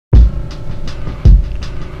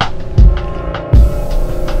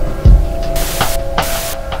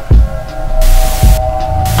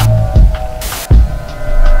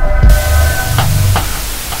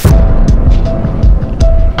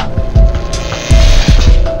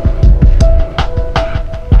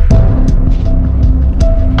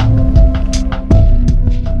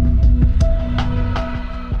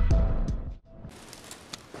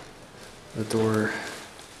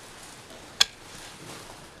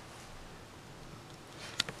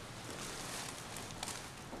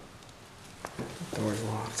door's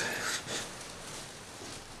locked.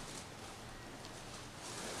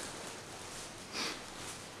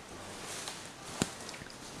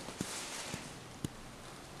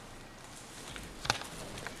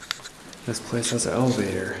 This place has an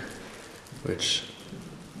elevator, which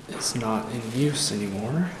is not in use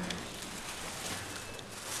anymore.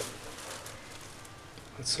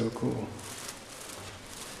 That's so cool.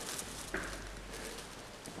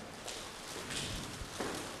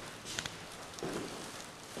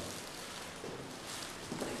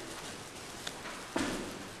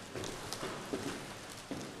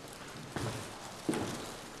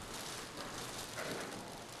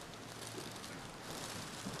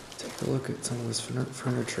 Take a look at some of this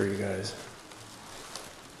furniture, you guys.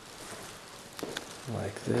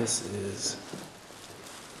 Like, this is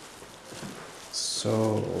so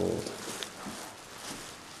old.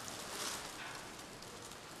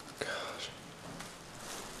 Gosh.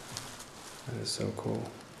 That is so cool.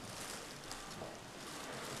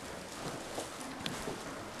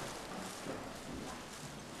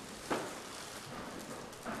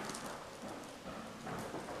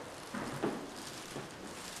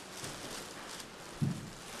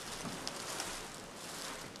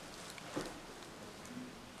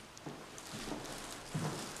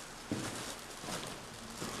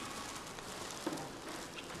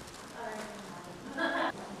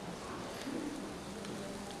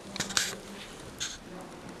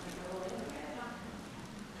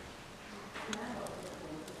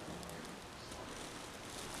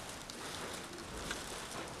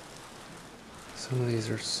 Some of these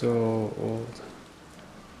are so old.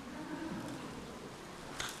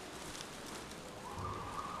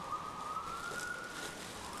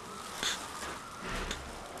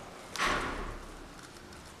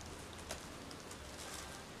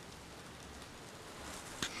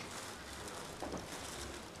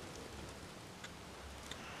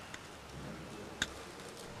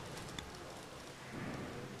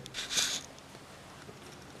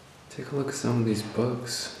 Take a look at some of these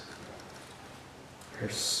books. They're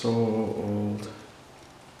so old.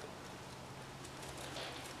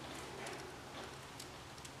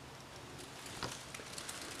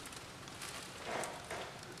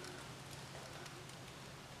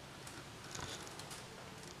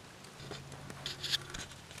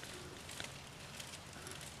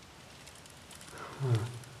 Huh.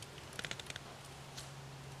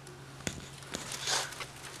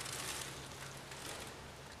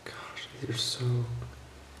 Gosh, these are so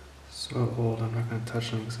old. I'm not gonna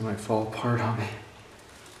touch them because they might fall apart on me.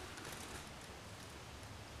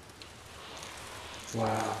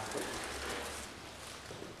 Wow.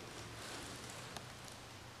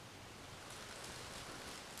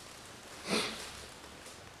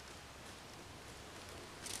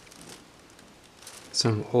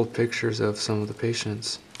 Some old pictures of some of the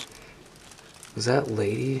patients. Was that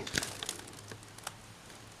lady?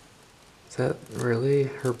 Is that really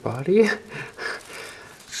her body?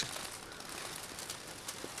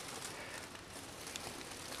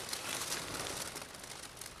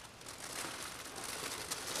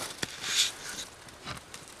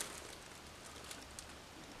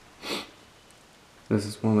 This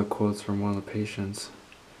is one of the quotes from one of the patients,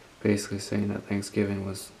 basically saying that Thanksgiving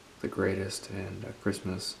was the greatest and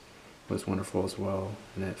Christmas was wonderful as well,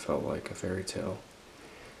 and it felt like a fairy tale.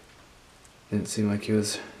 Didn't seem like he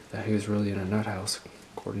was really in a nut house,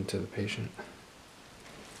 according to the patient.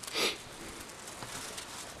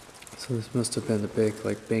 So this must have been the big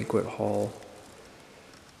banquet hall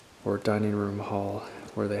or dining room hall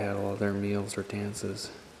where they had all their meals or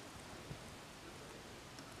dances.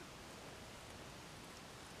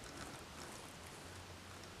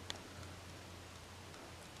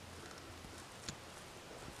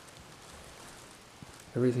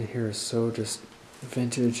 Everything here is so just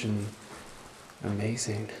vintage and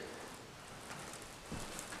amazing.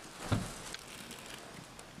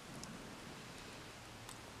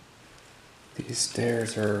 These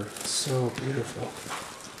stairs are so beautiful.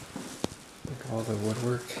 Look at all the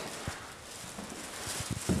woodwork.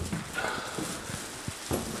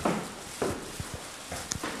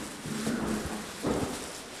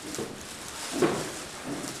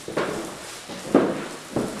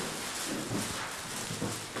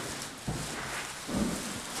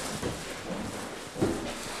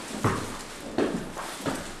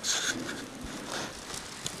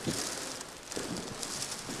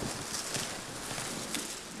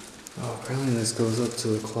 Oh, apparently this goes up to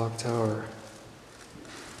the clock tower,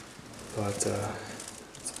 but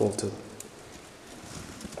it's bolted.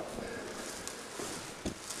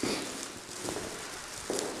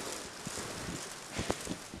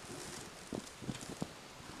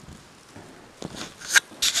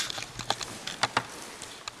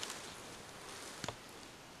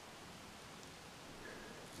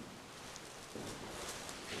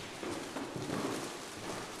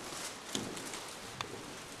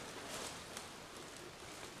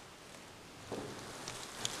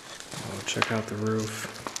 Check out the roof.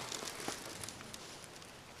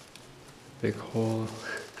 Big hole.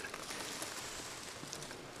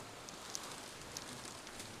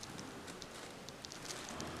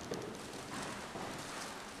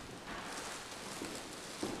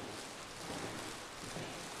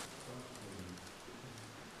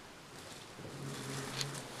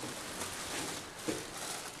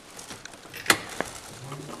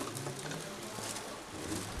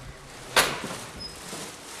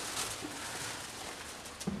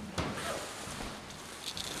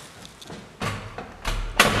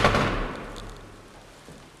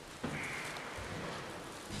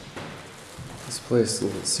 This place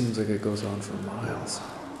seems like it goes on for miles.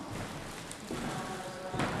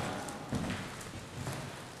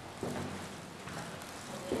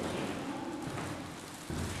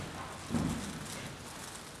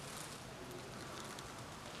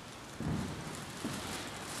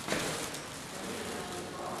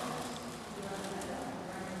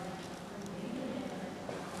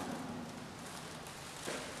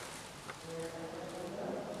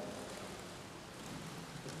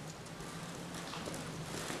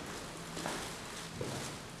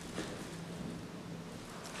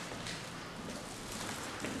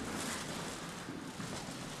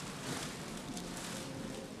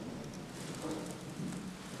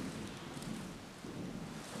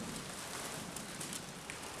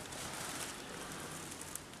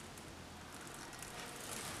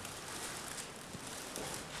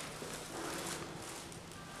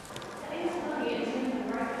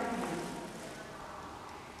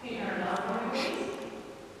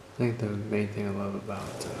 I think the main thing I love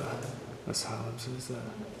about Asylums is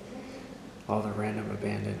all the random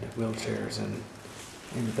abandoned wheelchairs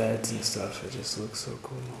and beds and stuff. It just looks so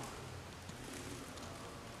cool.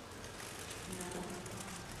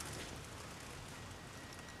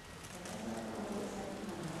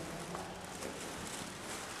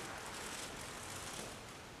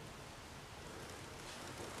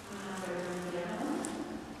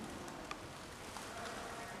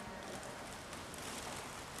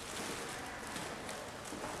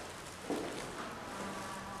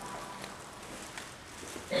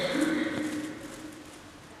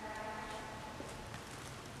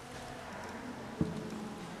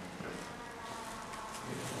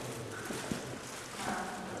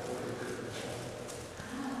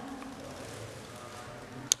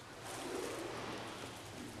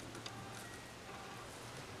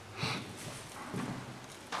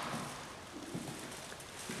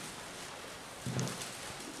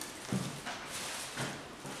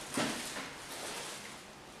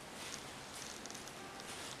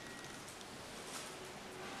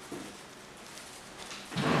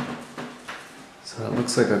 So it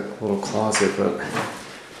looks like a little closet, but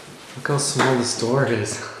look how small this door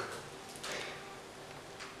is.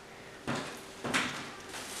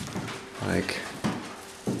 Like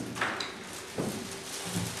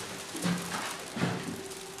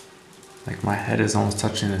my head is almost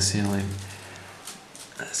touching the ceiling.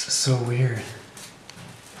 It's just so weird.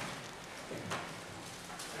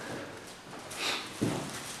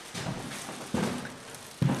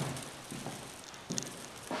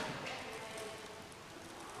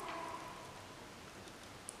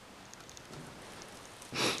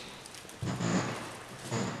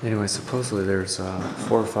 Anyway, supposedly there's 4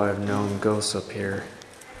 or 5 known ghosts up here.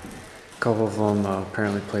 A couple of them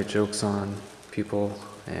apparently play jokes on people,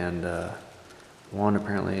 and one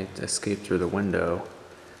apparently escaped through the window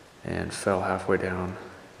and fell halfway down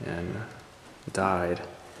and died.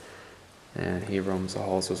 And he roams the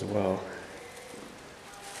halls as well.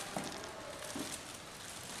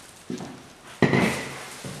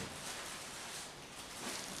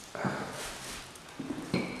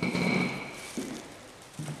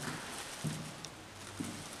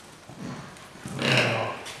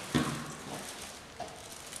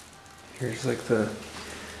 Here's like the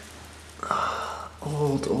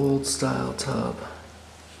old style tub.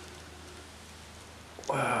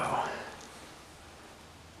 Wow.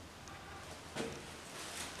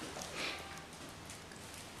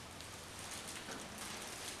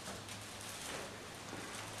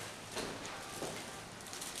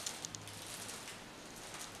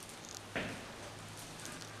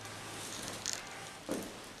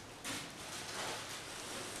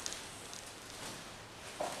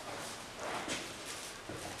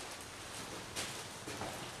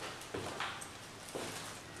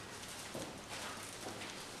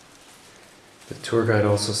 The tour guide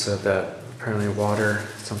also said that apparently water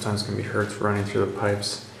sometimes can be heard running through the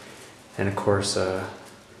pipes, and of course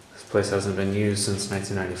this place hasn't been used since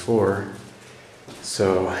 1994,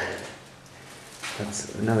 so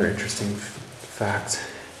that's another interesting fact.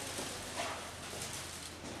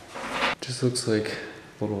 just looks like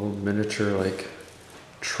little miniature like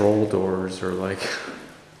troll doors or like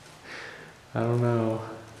I don't know.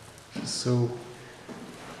 Just so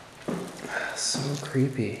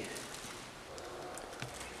creepy.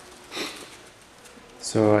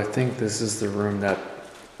 So I think this is the room that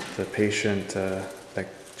the patient that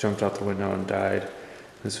jumped out the window and died.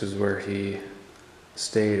 This was where he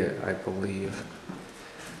stayed, I believe,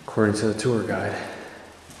 according to the tour guide.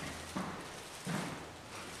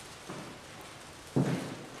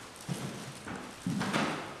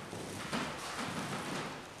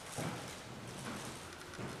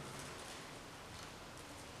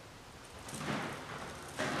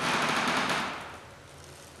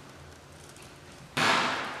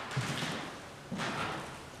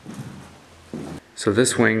 So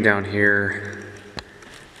this wing down here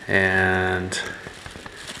and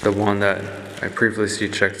the one that I previously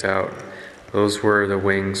checked out, those were the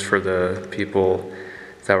wings for the people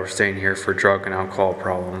that were staying here for drug and alcohol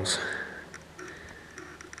problems.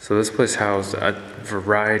 So this place housed a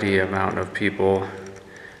variety amount of people,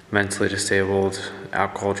 mentally disabled,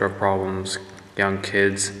 alcohol, drug problems, young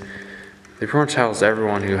kids. They pretty much housed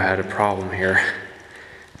everyone who had a problem here.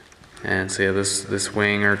 And so yeah, this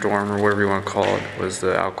wing or dorm or whatever you want to call it was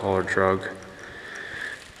the alcohol or drug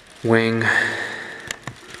wing.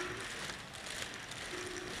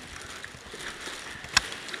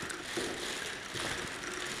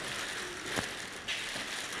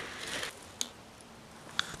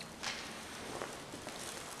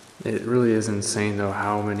 It really is insane though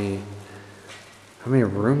how many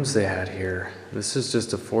rooms they had here. This is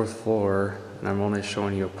just a 4th floor and I'm only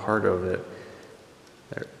showing you a part of it.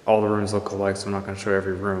 All the rooms look alike, so I'm not going to show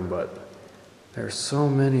every room, but there's so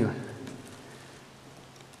many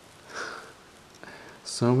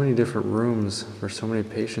different rooms for so many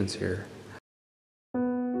patients here.